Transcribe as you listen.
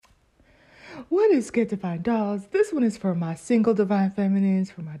What is good, Divine Dolls? This one is for my single Divine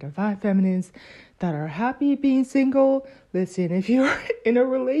Feminines, for my Divine Feminines that are happy being single. Listen, if you're in a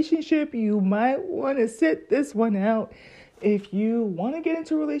relationship, you might want to sit this one out. If you want to get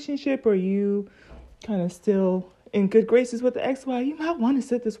into a relationship or you kind of still in good graces with the ex-wife, you might want to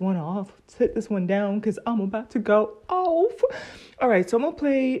sit this one down, because I'm about to go off. All right, so I'm going to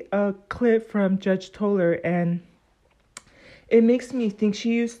play a clip from Judge Toller, and it makes me think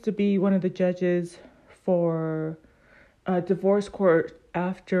she used to be one of the judges for a divorce court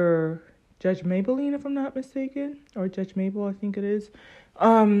after Judge Maybelline, if I'm not mistaken, or Judge Mabel, I think it is.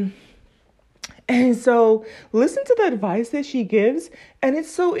 And so listen to the advice that she gives. And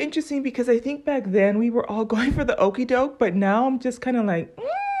it's so interesting because I think back then we were all going for the okie doke, but now I'm just kind of like,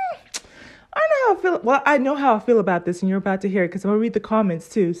 I know how I feel. Well, I know how I feel about this, and you're about to hear it because I'm going to read the comments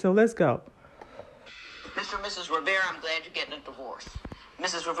too. So let's go. Mr. and Mrs. Rivera, I'm glad you're getting a divorce.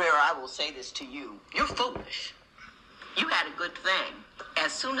 Mrs. Rivera, I will say this to you. You're foolish. You had a good thing.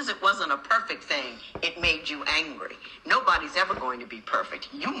 As soon as it wasn't a perfect thing, it made you angry. Nobody's ever going to be perfect.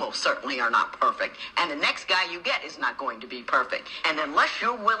 You most certainly are not perfect. And the next guy you get is not going to be perfect. And unless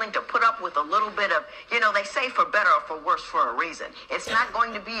you're willing to put up with a little bit of, they say for better or for worse for a reason. It's not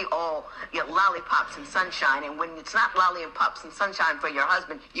going to be all lollipops and sunshine. And when it's not lollipops and sunshine for your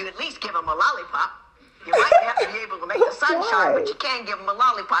husband, you at least give him a lollipop. You might have to be able to make the sunshine, but you can't give him a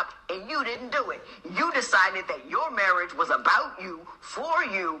lollipop, and you didn't do it. You decided that your marriage was about you, for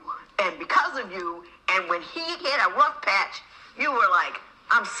you, and because of you, and when he hit a rough patch, you were like,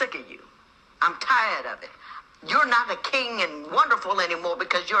 I'm sick of you. I'm tired of it. You're not a king and wonderful anymore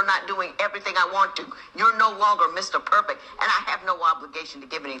because you're not doing everything I want to. You're no longer Mr. Perfect, and I have no obligation to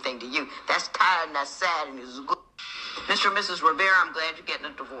give anything to you. That's tired and that's sad and it's good. Mr. and Mrs. Rivera, I'm glad you're getting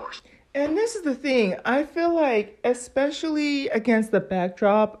a divorce. And this is the thing. I feel like, especially against the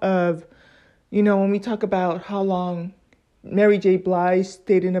backdrop of, when we talk about how long Mary J. Blige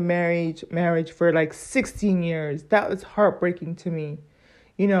stayed in a marriage for like 16 years. That was heartbreaking to me.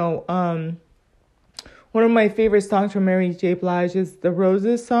 One of my favorite songs from Mary J. Blige is the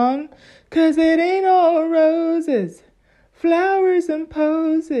Roses song. 'Cause it ain't all roses, flowers and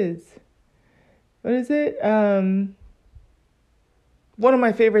posies. What is it? One of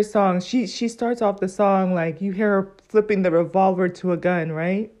my favorite songs. She starts off the song like you hear her flipping the revolver to a gun,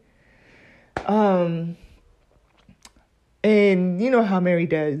 right? And you know how Mary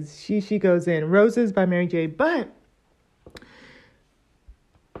does. She goes in. Roses by Mary J. But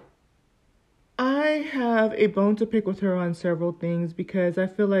I have a bone to pick with her on several things because I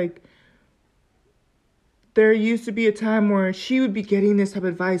feel like there used to be a time where she would be getting this type of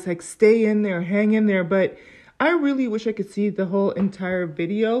advice like stay in there, hang in there, but I really wish I could see the whole entire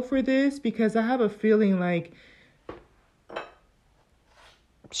video for this because I have a feeling like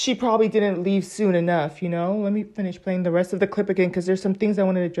she probably didn't leave soon enough, Let me finish playing the rest of the clip again because there's some things I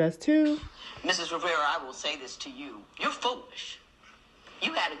want to address too. Mrs. Rivera, I will say this to you. You're foolish.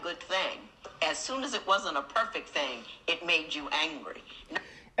 You had a good thing. As soon as it wasn't a perfect thing, it made you angry.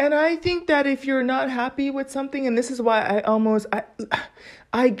 And I think that if you're not happy with something, and this is why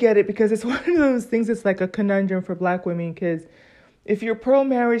I get it, because it's one of those things that's like a conundrum for Black women, because if you're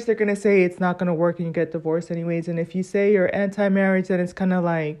pro-marriage, they're going to say it's not going to work and you get divorced anyways. And if you say you're anti-marriage, then it's kind of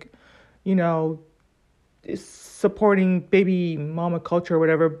like, supporting baby mama culture or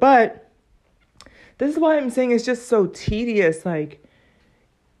whatever. But this is why I'm saying it's just so tedious. Like,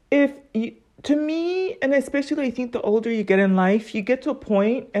 to me, and especially I think the older you get in life, you get to a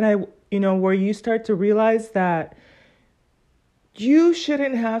point where you start to realize that you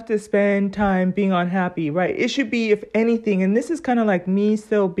shouldn't have to spend time being unhappy, right? It should be, if anything, and this is kind of like me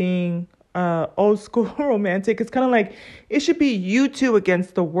still being old school romantic. It's kind of like it should be you two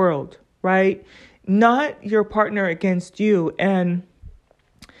against the world, right? Not your partner against you. And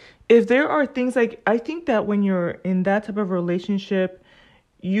if there are things like, I think that when you're in that type of relationship,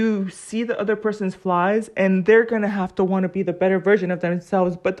 you see the other person's flaws and they're going to have to want to be the better version of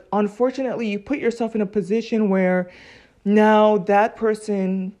themselves. But unfortunately, you put yourself in a position where now that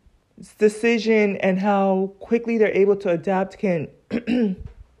person's decision and how quickly they're able to adapt can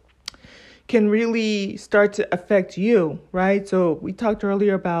really start to affect you, right? So we talked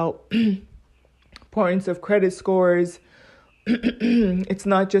earlier about importance of credit scores. It's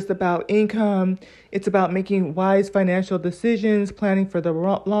not just about income. It's about making wise financial decisions, planning for the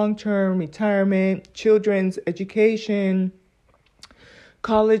long-term retirement, children's education,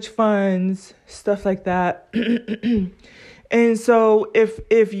 college funds, stuff like that. And so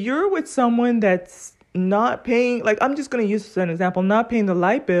if you're with someone that's not paying, like I'm just going to use this as an example, not paying the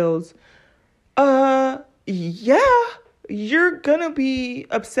light bills, yeah, you're gonna be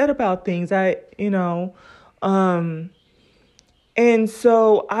upset about things. And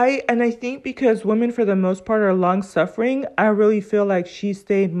so I think because women for the most part are long suffering, I really feel like she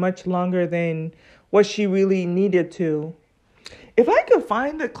stayed much longer than what she really needed to. If I could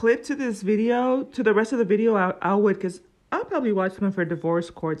find the clip to this video, to the rest of the video, I would, because I'll probably watch them for divorce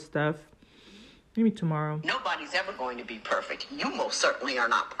court stuff. Maybe tomorrow. Nobody's ever going to be perfect. You most certainly are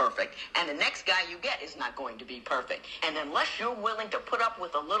not perfect. And the next guy you get is not going to be perfect. And unless you're willing to put up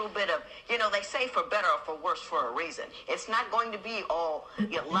with a little bit of, they say for better or for worse for a reason. It's not going to be all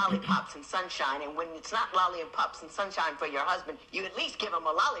lollipops and sunshine. And when it's not lollipops and sunshine for your husband, you at least give him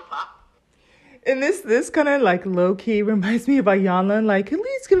a lollipop. And this kind of like low key reminds me of Ayanla. Like, at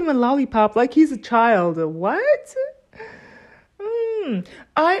least give him a lollipop, like he's a child. What?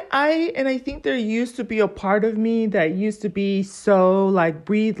 I think there used to be a part of me that used to be so like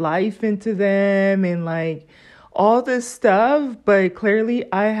breathe life into them and like all this stuff, but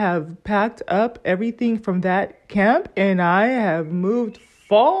clearly I have packed up everything from that camp and I have moved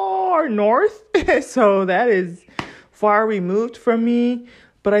far north. So that is far removed from me.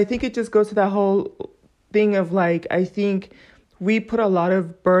 But I think it just goes to that whole thing of like, I think we put a lot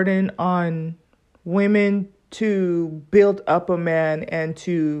of burden on women to build up a man and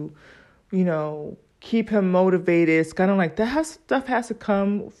to, keep him motivated. It's kind of like stuff has to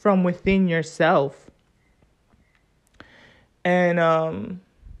come from within yourself. And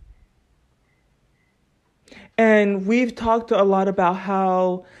we've talked a lot about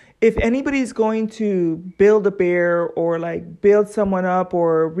how if anybody's going to build a bear or like build someone up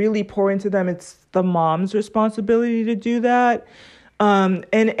or really pour into them, it's the mom's responsibility to do that. And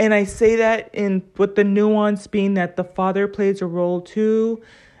I say that with the nuance being that the father plays a role too.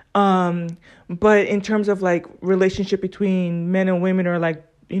 But in terms of like relationship between men and women or like,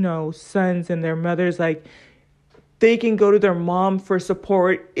 sons and their mothers, like they can go to their mom for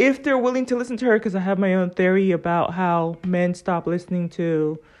support if they're willing to listen to her. Cause I have my own theory about how boys stop listening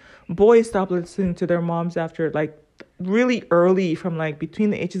to their moms after like really early, from like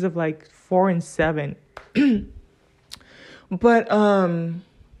between the ages of like 4 and 7. But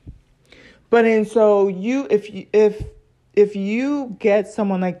if you get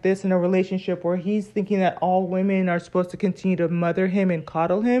someone like this in a relationship where he's thinking that all women are supposed to continue to mother him and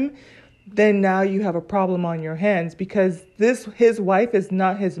coddle him, then now you have a problem on your hands, because his wife is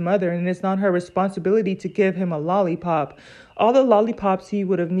not his mother and it's not her responsibility to give him a lollipop. All the lollipops he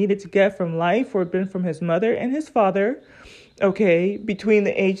would have needed to get from life would have been from his mother and his father, okay, between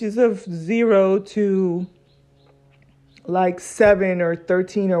the ages of 0 to like 7 or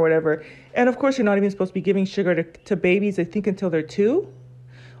 13 or whatever. And of course, you're not even supposed to be giving sugar to babies, I think, until they're 2.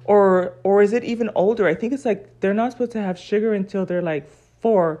 Or is it even older? I think it's like they're not supposed to have sugar until they're like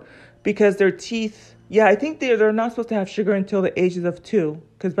 4, because their teeth, I think they're not supposed to have sugar until the ages of 2,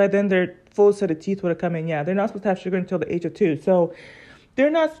 because by then their full set of teeth would have come in. They're not supposed to have sugar until the age of 2. So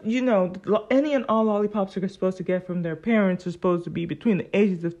they're not, any and all lollipops they're supposed to get from their parents are supposed to be between the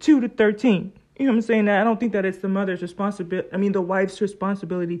ages of 2 to 13. You know what I'm saying? I don't think that it's the mother's responsibility. The wife's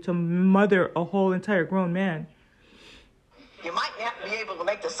responsibility to mother a whole entire grown man. You might not be able to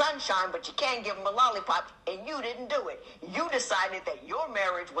make the sun shine, but you can't give him a lollipop, and you didn't do it. You decided that your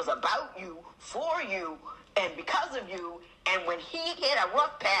marriage was about you, for you, and because of you, and when he hit a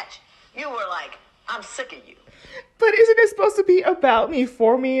rough patch, you were like, I'm sick of you. But isn't it supposed to be about me,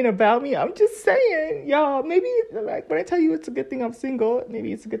 for me, and about me? I'm just saying, y'all, maybe like when I tell you it's a good thing I'm single,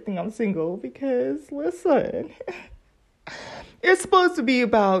 maybe it's a good thing I'm single, because listen, it's supposed to be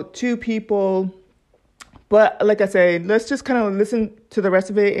about two people. But like I said, let's just kind of listen to the rest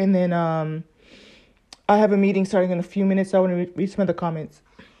of it. And then I have a meeting starting in a few minutes. So I want to read some of the comments.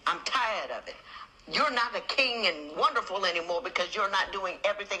 I'm tired of it. You're not a king and wonderful anymore because you're not doing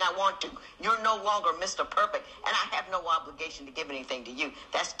everything I want to. You're no longer Mr. Perfect, and I have no obligation to give anything to you.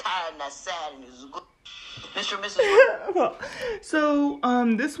 That's tired and that's sad and it's good. Mr. and Mrs. So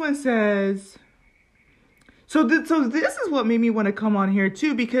this one says... So this is what made me want to come on here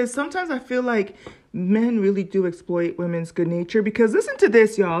too, because sometimes I feel like men really do exploit women's good nature. Because listen to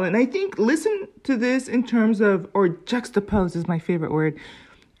this, y'all, and I think listen to this in terms of, or juxtapose is my favorite word,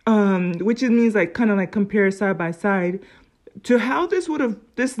 which means like kind of like compare side by side to how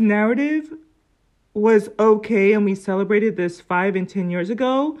this narrative was okay, and we celebrated this 5 and 10 years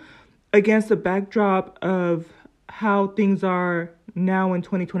ago against the backdrop of how things are now in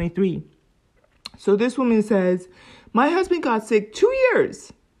 2023. So this woman says, my husband got sick 2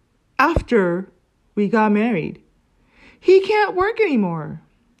 years after we got married. He can't work anymore.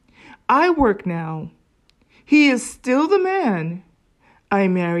 I work now. He is still the man I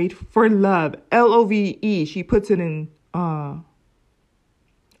married for love. LOVE. She puts it in All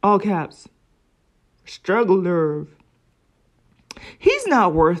caps. Struggle nerve. He's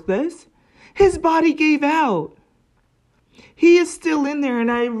not worthless. His body gave out. He is still in there,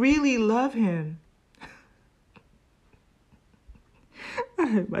 and I really love him. I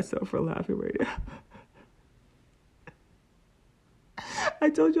hate myself for laughing right now. I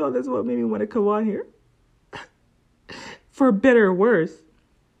told you all that's what made me want to come on here. For better or worse.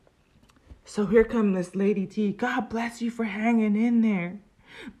 So here comes this Lady T. God bless you for hanging in there.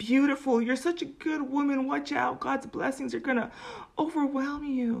 Beautiful. You're such a good woman. Watch out. God's blessings are going to overwhelm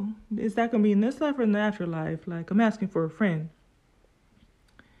you. Is that going to be in this life or in the afterlife? Like, I'm asking for a friend.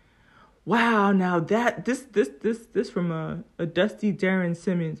 Wow, now this from a dusty Darren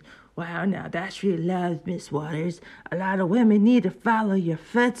Simmons. Wow, now that's real love, Miss Waters. A lot of women need to follow your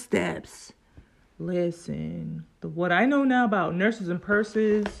footsteps. Listen, what I know now about nurses and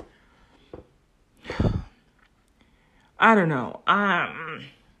purses, I don't know.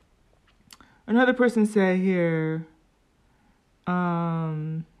 Another person said here,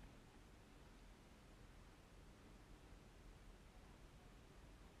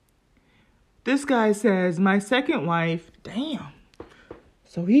 this guy says, my second wife, damn.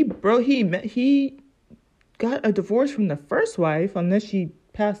 So he got a divorce from the first wife, unless she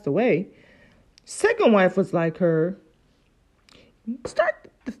passed away. Second wife was like her. Start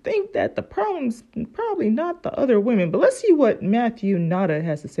to think that the problem's probably not the other women. But let's see what Matthew Nada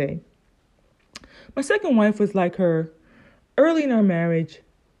has to say. My second wife was like her. Early in our marriage,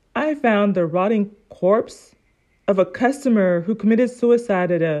 I found the rotting corpse of a customer who committed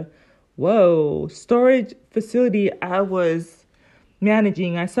suicide at a storage facility I was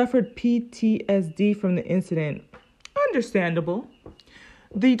managing. I suffered PTSD from the incident. Understandable.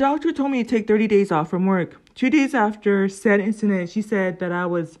 The doctor told me to take 30 days off from work. 2 days after said incident, she said that I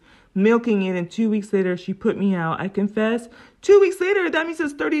was milking it, and 2 weeks later, she put me out. I confess, 2 weeks later, that means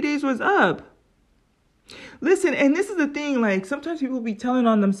his 30 days was up. Listen, and this is the thing, like, sometimes people be telling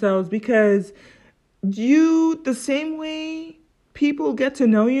on themselves because the same way people get to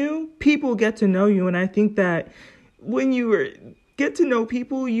know you, and I think that when you get to know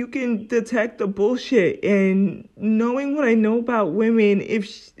people, you can detect the bullshit. And knowing what I know about women,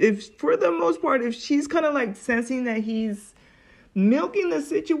 if for the most part, if she's kind of like sensing that he's milking the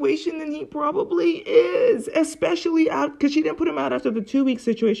situation, then he probably is, especially out because she didn't put him out after the 2 week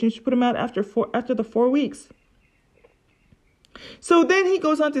situation. She put him out after the 4 weeks. So then he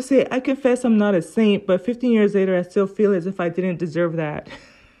goes on to say, I confess I'm not a saint, but 15 years later, I still feel as if I didn't deserve that.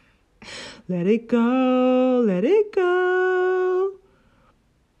 Let it go. Let it go.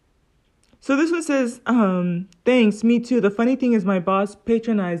 So this one says, thanks, me too. The funny thing is my boss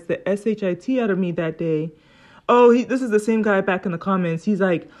patronized the SHIT out of me that day. Oh, this is the same guy back in the comments. He's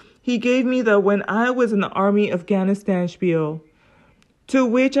like, he gave me the when I was in the army Afghanistan spiel. To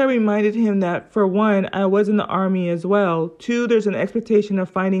which I reminded him that, for one, I was in the army as well. 2, there's an expectation of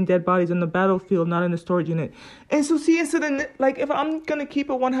finding dead bodies on the battlefield, not in the storage unit. And so then, like, if I'm going to keep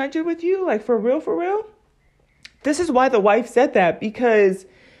it 100 with you, like, for real, this is why the wife said that, because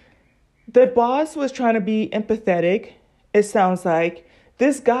the boss was trying to be empathetic, it sounds like.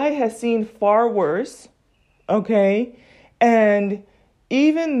 This guy has seen far worse, okay? And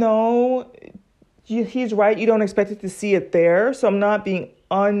even though he's right, you don't expect it to see it there. So I'm not being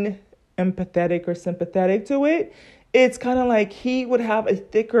unempathetic or sympathetic to it. It's kind of like he would have a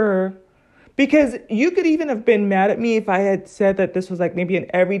thicker, because you could even have been mad at me if I had said that this was like maybe an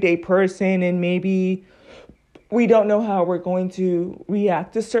everyday person and maybe we don't know how we're going to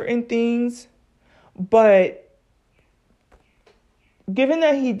react to certain things. But given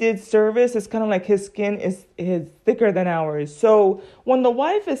that he did service, it's kind of like his skin is thicker than ours. So when the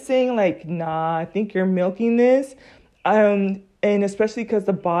wife is saying like, nah, I think you're milking this, and especially because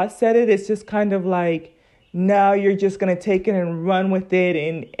the boss said it, it's just kind of like, now you're just going to take it and run with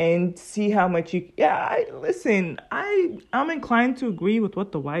it and see how much you, I'm inclined to agree with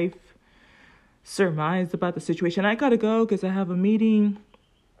what the wife surmised about the situation. I got to go because I have a meeting.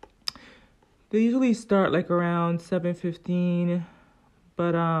 They usually start like around 7:15.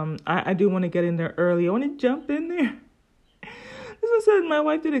 But I do want to get in there early. I want to jump in there. This one said, my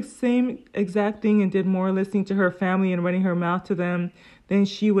wife did the same exact thing and did more listening to her family and running her mouth to them than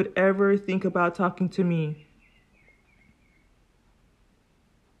she would ever think about talking to me.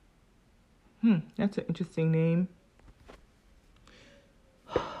 That's an interesting name.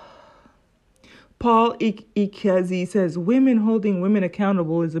 Paul Ikezi says, women holding women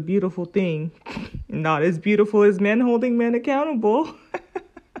accountable is a beautiful thing. Not as beautiful as men holding men accountable.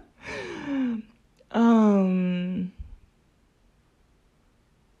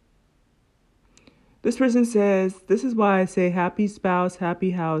 This person says, this is why I say happy spouse,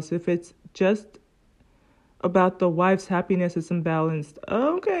 happy house. If it's just about the wife's happiness, it's imbalanced.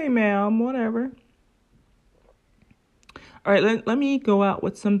 Okay, ma'am, whatever. All right, let me go out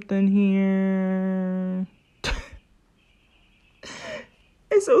with something here.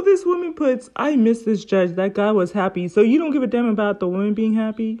 And so this woman puts, I miss this judge. That guy was happy. So you don't give a damn about the woman being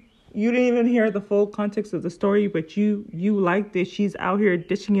happy? You didn't even hear the full context of the story, but you like that she's out here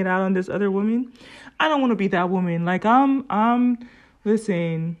dishing it out on this other woman. I don't want to be that woman. Like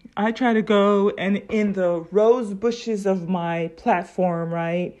listen, I try to go and in the rose bushes of my platform,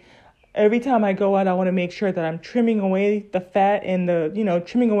 right? Every time I go out, I want to make sure that I'm trimming away the fat and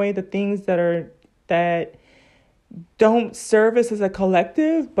trimming away the things that don't serve us as a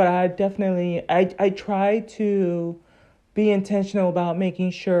collective. But I definitely, I try to be intentional about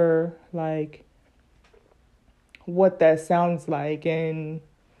making sure, like, what that sounds like. And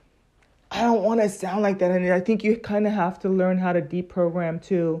I don't want to sound like that. And I think you kind of have to learn how to deprogram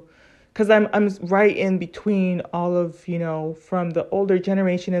too. Because I'm right in between all of, from the older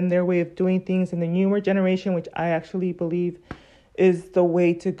generation and their way of doing things and the newer generation, which I actually believe is the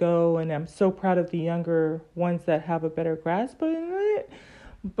way to go. And I'm so proud of the younger ones that have a better grasp of it.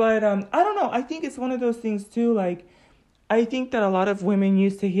 But I don't know. I think it's one of those things too. Like, I think that a lot of women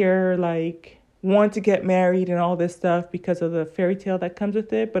used to hear, like, want to get married and all this stuff because of the fairy tale that comes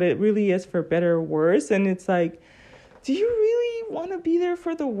with it. But it really is for better or worse. And it's like, do you really want to be there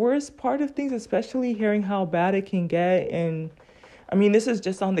for the worst part of things, especially hearing how bad it can get? And I mean, this is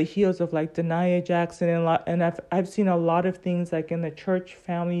just on the heels of like Denia Jackson and I've seen a lot of things like in the church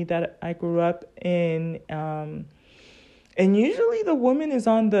family that I grew up in. And usually the woman is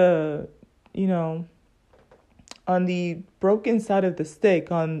on the, on the broken side of the stick.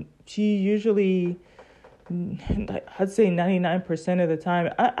 She usually, I'd say 99% of the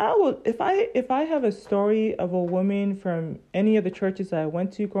time, I will, if I have a story of a woman from any of the churches I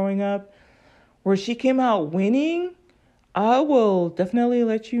went to growing up where she came out winning, I will definitely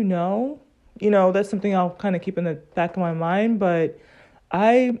let you know. That's something I'll kind of keep in the back of my mind. But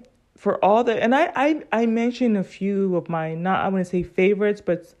I mentioned a few of my, not, I wouldn't say favorites,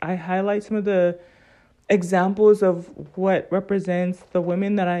 but I highlight some of the examples of what represents the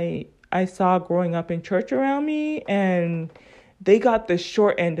women that I saw growing up in church around me, and they got the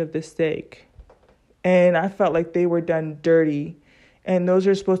short end of the stick. And I felt like they were done dirty. And those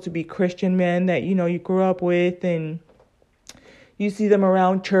are supposed to be Christian men that, you grew up with, and you see them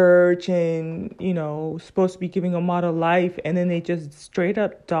around church and, supposed to be giving a model life, and then they just straight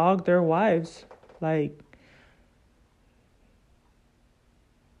up dog their wives. Like,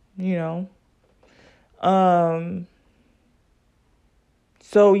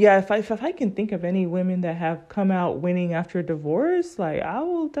 So yeah, if I can think of any women that have come out winning after a divorce, like, I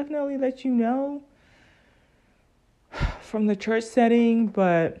will definitely let you know from the church setting.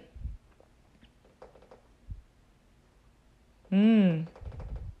 But all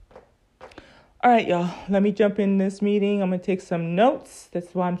right, y'all, let me jump in this meeting. I'm gonna take some notes.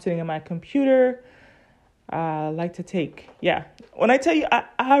 That's why I'm sitting at my computer. I like to when I tell you,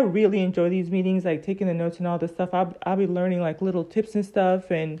 I really enjoy these meetings, like taking the notes and all this stuff. I'll be learning like little tips and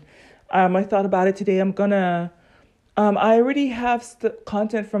stuff. And I thought about it today. I'm gonna, I already have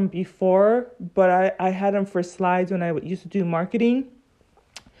content from before, but I had them for slides when I used to do marketing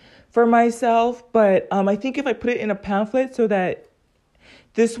for myself. But I think if I put it in a pamphlet so that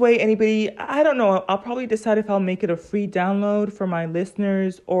this way, anybody, I don't know, I'll probably decide if I'll make it a free download for my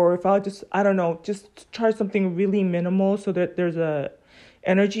listeners, or if I'll just charge something really minimal so that there's a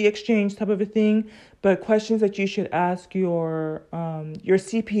energy exchange type of a thing. But questions that you should ask your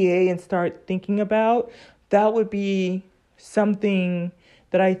CPA and start thinking about, that would be something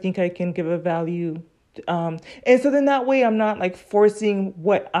that I think I can give a value. And so then that way I'm not like forcing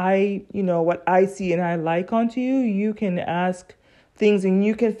what I see and I like onto you. You can ask things and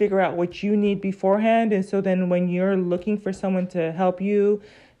you can figure out what you need beforehand. And so then when you're looking for someone to help you,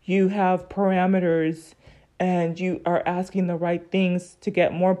 you have parameters and you are asking the right things to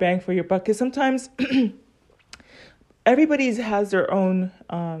get more bang for your buck. Because sometimes everybody has their own,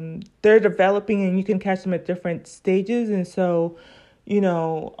 they're developing and you can catch them at different stages. And so,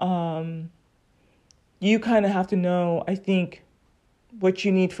 you kind of have to know, I think, what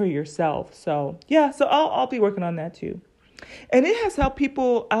you need for yourself. So yeah, so I'll be working on that too. And it has helped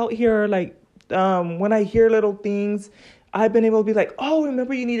people out here, like, when I hear little things, I've been able to be like, oh,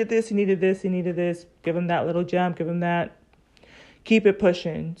 remember you needed this, you needed this, you needed this. Give them that little gem, give them that. Keep it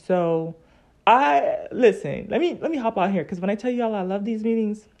pushing. So listen, let me hop out here, because when I tell y'all I love these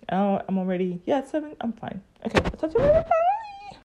meetings, I'm already, 7, I'm fine. Okay, I'll talk to you later. Bye.